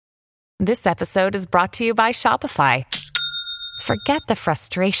This episode is brought to you by Shopify. Forget the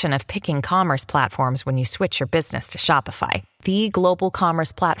frustration of picking commerce platforms when you switch your business to Shopify, the global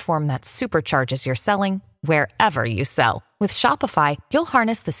commerce platform that supercharges your selling wherever you sell. With Shopify, you'll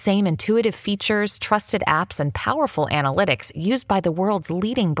harness the same intuitive features, trusted apps, and powerful analytics used by the world's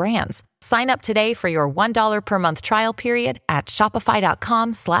leading brands. Sign up today for your $1 per month trial period at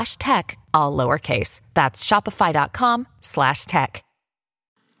shopify.com/tech, all lowercase. That's shopify.com/tech.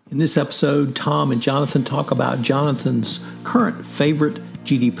 In this episode, Tom and Jonathan talk about Jonathan's current favorite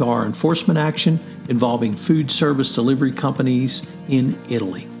GDPR enforcement action involving food service delivery companies in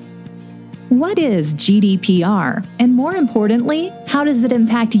Italy. What is GDPR? And more importantly, how does it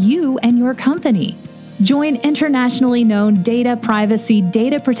impact you and your company? Join internationally known data privacy,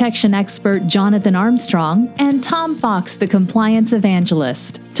 data protection expert Jonathan Armstrong and Tom Fox, the compliance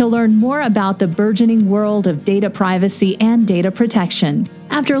evangelist, to learn more about the burgeoning world of data privacy and data protection.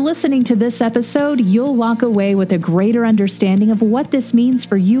 After listening to this episode, you'll walk away with a greater understanding of what this means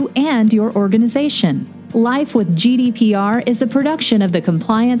for you and your organization. Life with GDPR is a production of the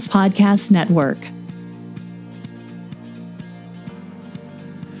Compliance Podcast Network.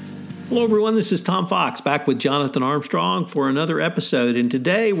 Hello, everyone. This is Tom Fox back with Jonathan Armstrong for another episode. And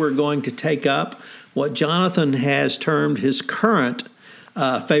today we're going to take up what Jonathan has termed his current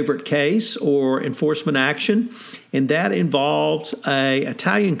favorite case or enforcement action. And that involves an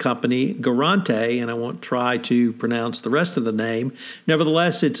Italian company, Garante, and I won't try to pronounce the rest of the name.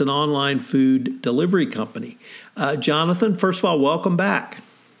 Nevertheless, it's an online food delivery company. Jonathan, first of all, welcome back.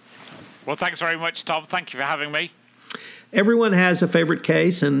 Well, thanks very much, Tom. Thank you for having me. Everyone has a favorite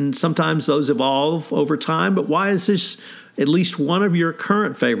case, and sometimes those evolve over time. But why is this at least one of your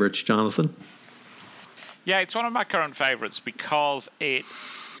current favorites, Jonathan? Yeah, it's one of my current favorites because it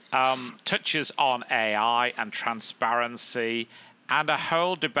touches on AI and transparency and a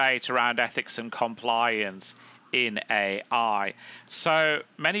whole debate around ethics and compliance in AI. So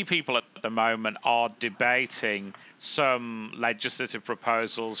many people at the moment are debating some legislative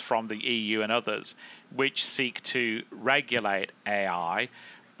proposals from the EU and others which seek to regulate AI.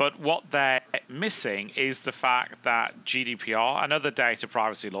 But what they're missing is the fact that GDPR and other data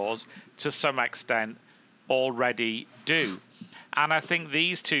privacy laws, to some extent, already do. And I think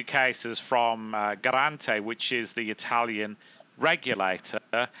these two cases from Garante, which is the Italian regulator,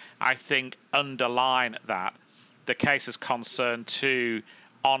 I think underline that. The cases concern two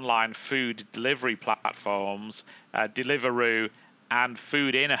online food delivery platforms, Deliveroo and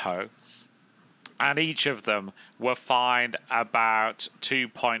Foodinho, and each of them were fined about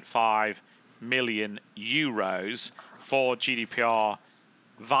 2.5 million euros for GDPR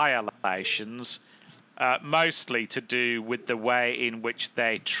violations, mostly to do with the way in which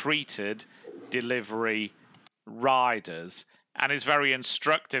they treated delivery riders. And it's very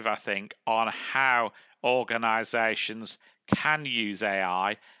instructive, I think, on how organizations can use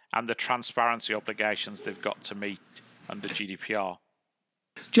AI and the transparency obligations they've got to meet under GDPR.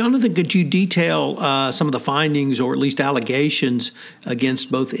 Jonathan, could you detail some of the findings or at least allegations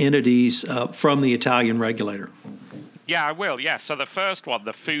against both entities from the Italian regulator? Yeah, I will. Yeah. So the first one,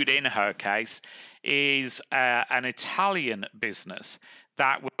 the Foodinho case, is an Italian business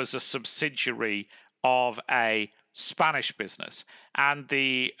that was a subsidiary of a Spanish business. And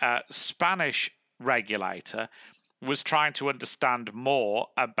the Spanish regulator was trying to understand more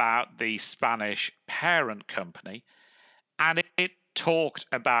about the Spanish parent company. And it talked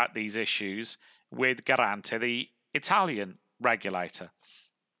about these issues with Garante, the Italian regulator.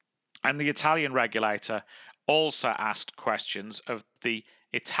 And the Italian regulator also asked questions of the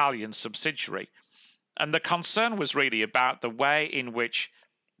Italian subsidiary. And the concern was really about the way in which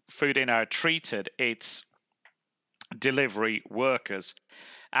Foodinho treated its delivery workers.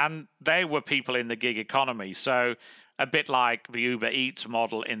 And they were people in the gig economy. So a bit like the Uber Eats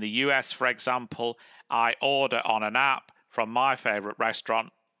model in the US, for example, I order on an app from my favorite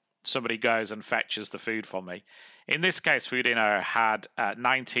restaurant. Somebody goes and fetches the food for me. In this case, Foodinho had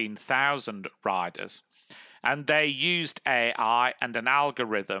 19,000 riders. And they used AI and an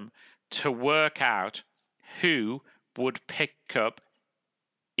algorithm to work out who would pick up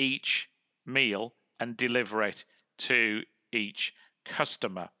each meal and deliver it to each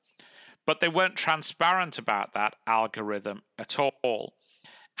customer. But they weren't transparent about that algorithm at all.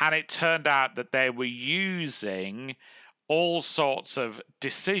 And it turned out that they were using all sorts of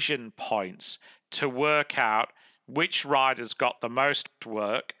decision points to work out which riders got the most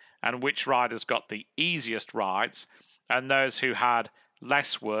work and which riders got the easiest rides, and those who had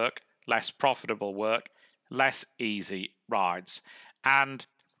less work, less profitable work, less easy rides. And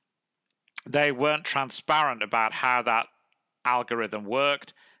they weren't transparent about how that algorithm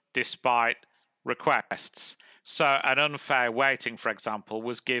worked. despite requests. So an unfair weighting, for example,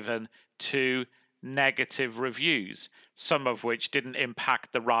 was given to negative reviews, some of which didn't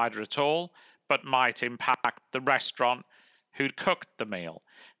impact the rider at all, but might impact the restaurant who'd cooked the meal.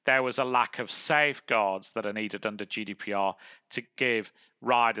 There was a lack of safeguards that are needed under GDPR to give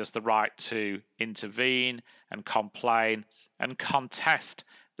riders the right to intervene and complain and contest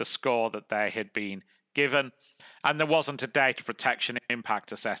the score that they had been given. And there wasn't a data protection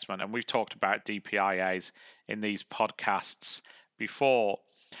impact assessment. And we've talked about DPIAs in these podcasts before.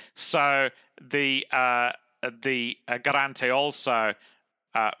 So the Garante also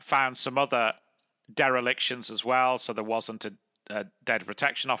found some other derelictions as well. So there wasn't a data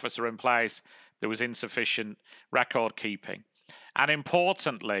protection officer in place. There was insufficient record keeping. And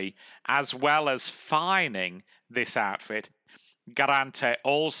importantly, as well as fining this outfit, Garante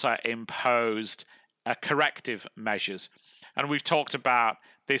also imposed corrective measures. And we've talked about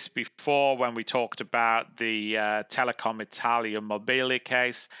this before when we talked about the Telecom Italia Mobile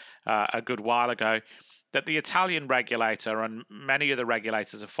case a good while ago, that the Italian regulator, and many of the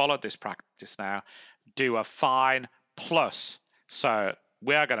regulators have followed this practice now, do a fine plus. So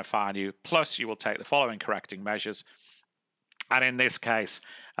we are going to fine you, plus you will take the following correcting measures. And in this case,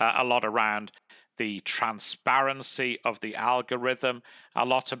 a lot around the transparency of the algorithm, a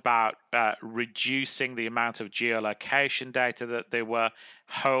lot about reducing the amount of geolocation data that they were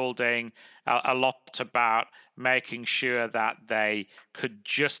holding, a lot about making sure that they could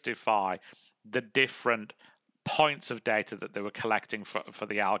justify the different points of data that they were collecting for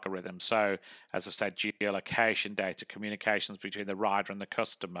the algorithm. So, as I've said, geolocation data, communications between the rider and the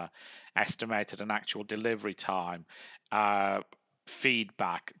customer, estimated and actual delivery time,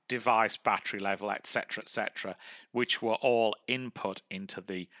 feedback, device battery level, etc., which were all input into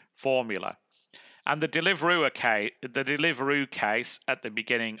the formula. And the Deliveroo case at the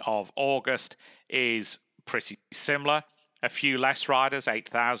beginning of August is pretty similar. A few less riders,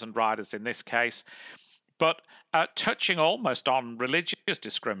 8,000 riders in this case, but touching almost on religious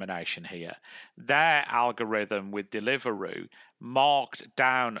discrimination here. Their algorithm with Deliveroo marked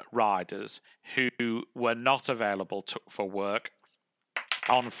down riders who were not available for work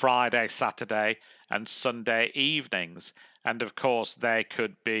on Friday, Saturday, and Sunday evenings. And of course, they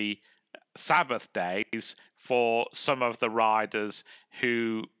could be Sabbath days for some of the riders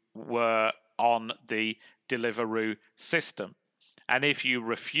who were on the Deliveroo system. And if you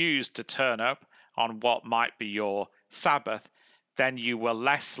refused to turn up on what might be your Sabbath, then you were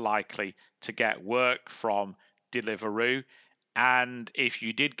less likely to get work from Deliveroo. And if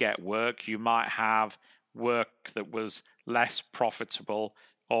you did get work, you might have work that was less profitable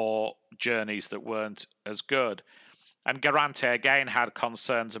or journeys that weren't as good. And Garante again had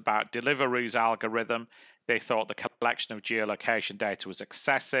concerns about Deliveroo's algorithm. They thought the collection of geolocation data was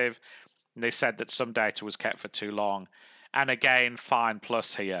excessive. And they said that some data was kept for too long. And again, fine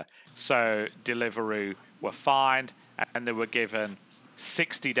plus here. So Deliveroo were fined and they were given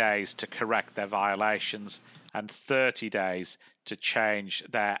 60 days to correct their violations and 30 days to change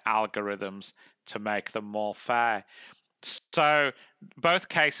their algorithms to make them more fair. So both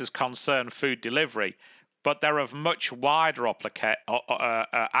cases concern food delivery, but they're of much wider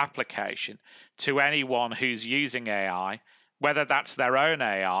application to anyone who's using AI, whether that's their own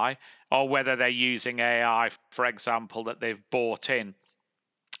AI or whether they're using AI, for example, that they've bought in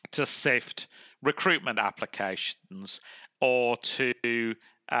to sift recruitment applications or to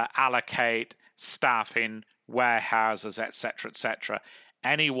allocate staff in warehouses, etc.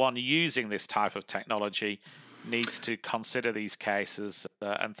 Anyone using this type of technology needs to consider these cases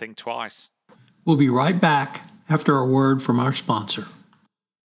and think twice. We'll be right back after a word from our sponsor.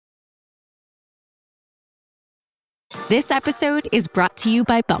 This episode is brought to you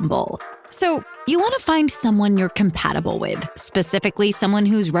by Bumble. So, you want to find someone you're compatible with, specifically someone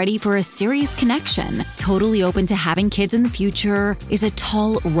who's ready for a serious connection, totally open to having kids in the future, is a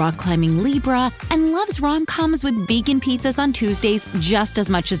tall, rock-climbing Libra, and loves rom-coms with vegan pizzas on Tuesdays just as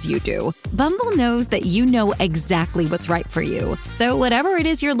much as you do. Bumble knows that you know exactly what's right for you. So whatever it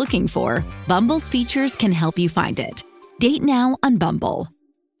is you're looking for, Bumble's features can help you find it. Date now on Bumble.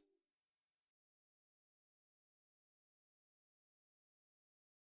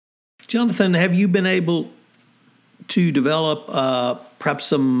 Jonathan, have you been able to develop perhaps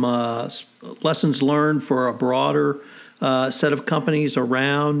some lessons learned for a broader set of companies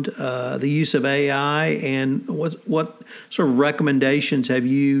around the use of AI? And what sort of recommendations have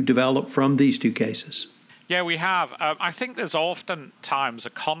you developed from these two cases? Yeah, we have. I think there's oftentimes a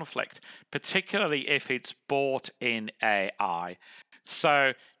conflict, particularly if it's bought in AI.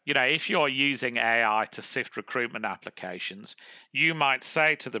 So if you're using AI to sift recruitment applications, you might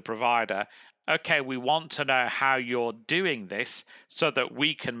say to the provider, okay, we want to know how you're doing this so that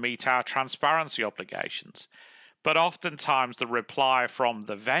we can meet our transparency obligations. But oftentimes the reply from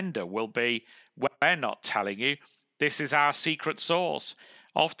the vendor will be, we're not telling you, this is our secret sauce.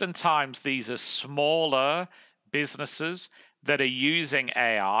 Oftentimes these are smaller businesses that are using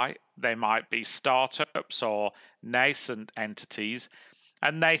AI. They might be startups or nascent entities,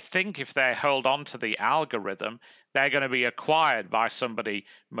 and they think if they hold on to the algorithm, they're going to be acquired by somebody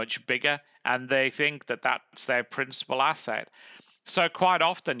much bigger, and they think that that's their principal asset. So quite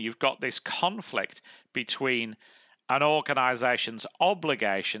often you've got this conflict between an organization's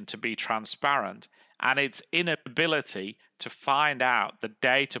obligation to be transparent and its inability to find out the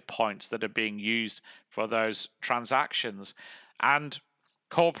data points that are being used for those transactions. And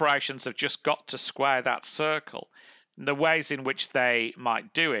corporations have just got to square that circle. And the ways in which they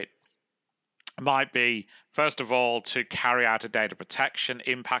might do it might be, first of all, to carry out a data protection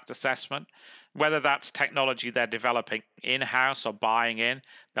impact assessment. Whether that's technology they're developing in-house or buying in,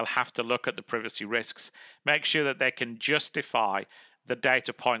 they'll have to look at the privacy risks, make sure that they can justify the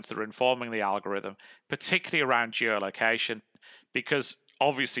data points that are informing the algorithm, particularly around geolocation, because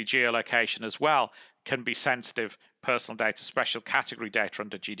obviously geolocation as well can be sensitive personal data, special category data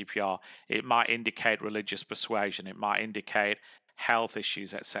under GDPR. It might indicate religious persuasion, it might indicate health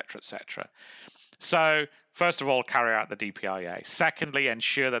issues, etc., etc. So, first of all, carry out the DPIA. Secondly,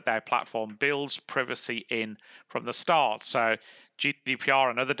 ensure that their platform builds privacy in from the start. So,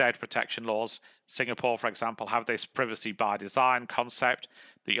 GDPR and other data protection laws, Singapore, for example, have this privacy by design concept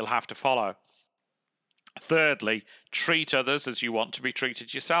that you'll have to follow. Thirdly, treat others as you want to be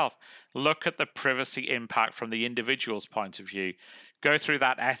treated yourself. Look at the privacy impact from the individual's point of view. Go through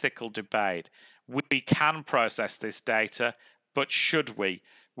that ethical debate. We can process this data, but should we?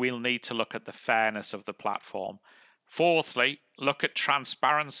 We'll need to look at the fairness of the platform. Fourthly, look at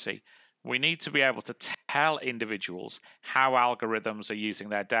transparency. We need to be able to tell individuals how algorithms are using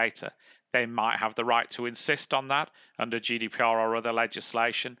their data. They might have the right to insist on that under GDPR or other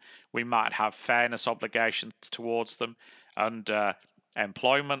legislation. We might have fairness obligations towards them under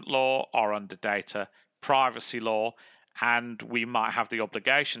employment law or under data privacy law. And we might have the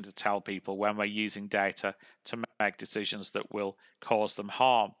obligation to tell people when we're using data to make decisions that will cause them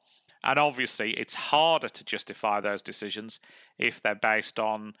harm. And obviously, it's harder to justify those decisions if they're based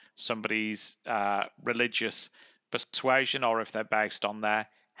on somebody's religious persuasion or if they're based on their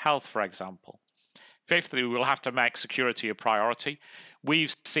health, for example. Fifthly, we'll have to make security a priority.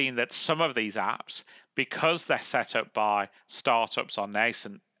 We've seen that some of these apps, because they're set up by startups or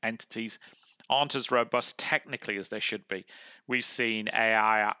nascent entities, aren't as robust technically as they should be. We've seen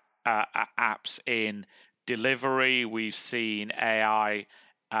AI apps in delivery. We've seen AI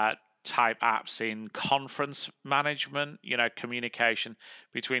type apps in conference management, communication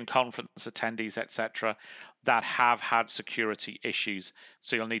between conference attendees, etc., that have had security issues.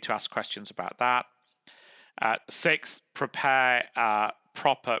 So you'll need to ask questions about that. Sixth, prepare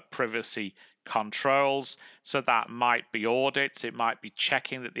proper privacy controls. So that might be audits. It might be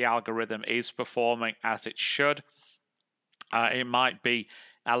checking that the algorithm is performing as it should. It might be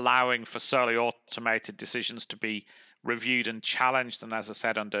allowing for solely automated decisions to be reviewed and challenged. And as I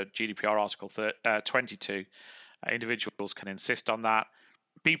said, under GDPR Article 22, individuals can insist on that.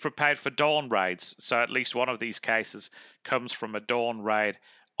 Be prepared for dawn raids. So at least one of these cases comes from a dawn raid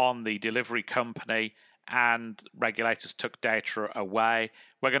on the delivery company and regulators took data away.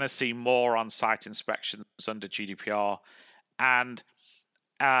 We're going to see more on-site inspections under GDPR. And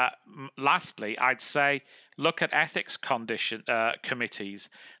lastly, I'd say look at ethics committees.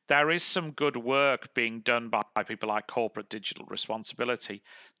 There is some good work being done by people like Corporate Digital Responsibility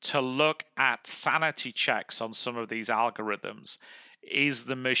to look at sanity checks on some of these algorithms. Is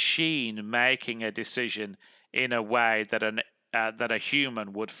the machine making a decision in a way that a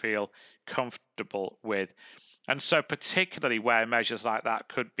human would feel comfortable with? And so particularly where measures like that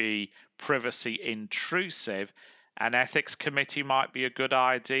could be privacy intrusive, an ethics committee might be a good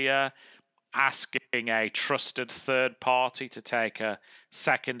idea. Asking a trusted third party to take a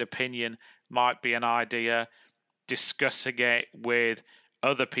second opinion might be an idea. Discussing it with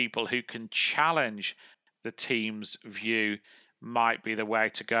other people who can challenge the team's view might be the way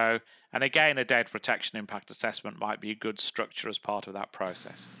to go. And again, a data protection impact assessment might be a good structure as part of that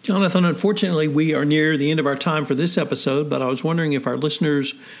process. Jonathan, unfortunately, we are near the end of our time for this episode, but I was wondering if our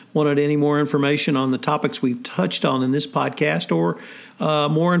listeners wanted any more information on the topics we've touched on in this podcast or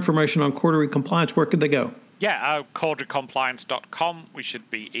more information on Cordery Compliance. Where could they go? Yeah, corderycompliance.com. We should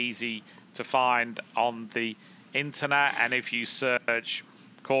be easy to find on the internet. And if you search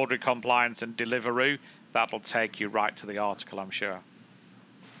Quarterly Compliance and Deliveroo, that'll take you right to the article, I'm sure.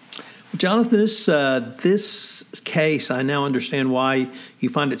 Jonathan, this case, I now understand why you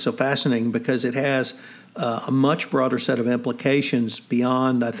find it so fascinating, because it has a much broader set of implications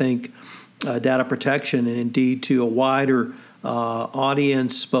beyond, I think, data protection, and indeed to a wider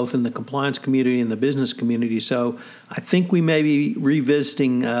audience, both in the compliance community and the business community. So I think we may be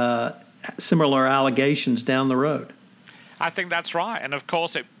revisiting similar allegations down the road. I think that's right. And of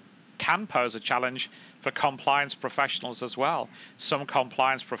course, it can pose a challenge for compliance professionals as well. Some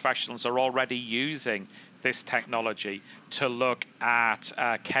compliance professionals are already using this technology to look at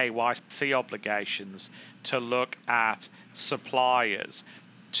KYC obligations, to look at suppliers,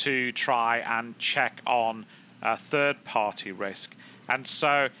 to try and check on third-party risk. And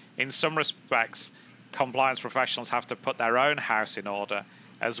so, in some respects, compliance professionals have to put their own house in order,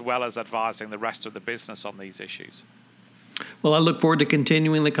 as well as advising the rest of the business on these issues. Well, I look forward to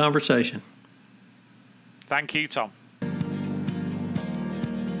continuing the conversation. Thank you, Tom.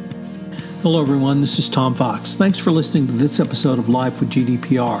 Hello, everyone. This is Tom Fox. Thanks for listening to this episode of Life with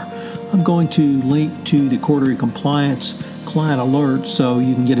GDPR. I'm going to link to the Quarterly Compliance client alert so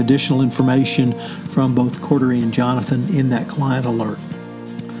you can get additional information from both Quarterly and Jonathan in that client alert.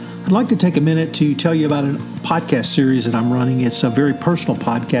 I'd like to take a minute to tell you about a podcast series that I'm running. It's a very personal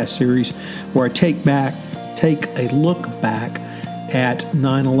podcast series where I take a look back at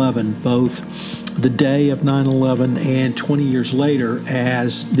 9/11, both the day of 9/11 and 20 years later,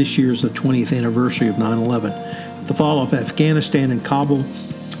 as this year is the 20th anniversary of 9/11. The fall of Afghanistan and Kabul,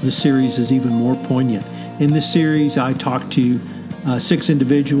 the series is even more poignant. In this series, I talked to 6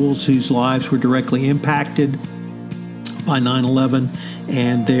 individuals whose lives were directly impacted by 9/11,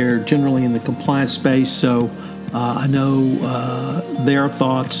 and they're generally in the compliance space, so I know their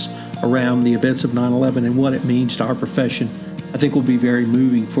thoughts around the events of 9/11 and what it means to our profession. I think will be very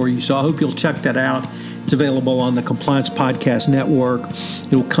moving for you. So I hope you'll check that out. It's available on the Compliance Podcast Network.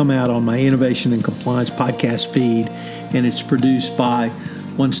 It'll come out on my Innovation and Compliance podcast feed, and it's produced by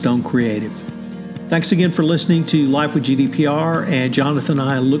One Stone Creative. Thanks again for listening to Life with GDPR, and Jonathan and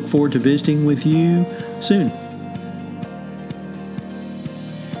I look forward to visiting with you soon.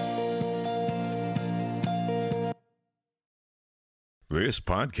 This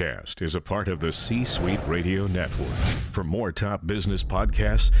podcast is a part of the C-Suite Radio Network. For more top business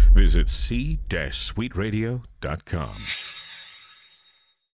podcasts, visit c-suiteradio.com.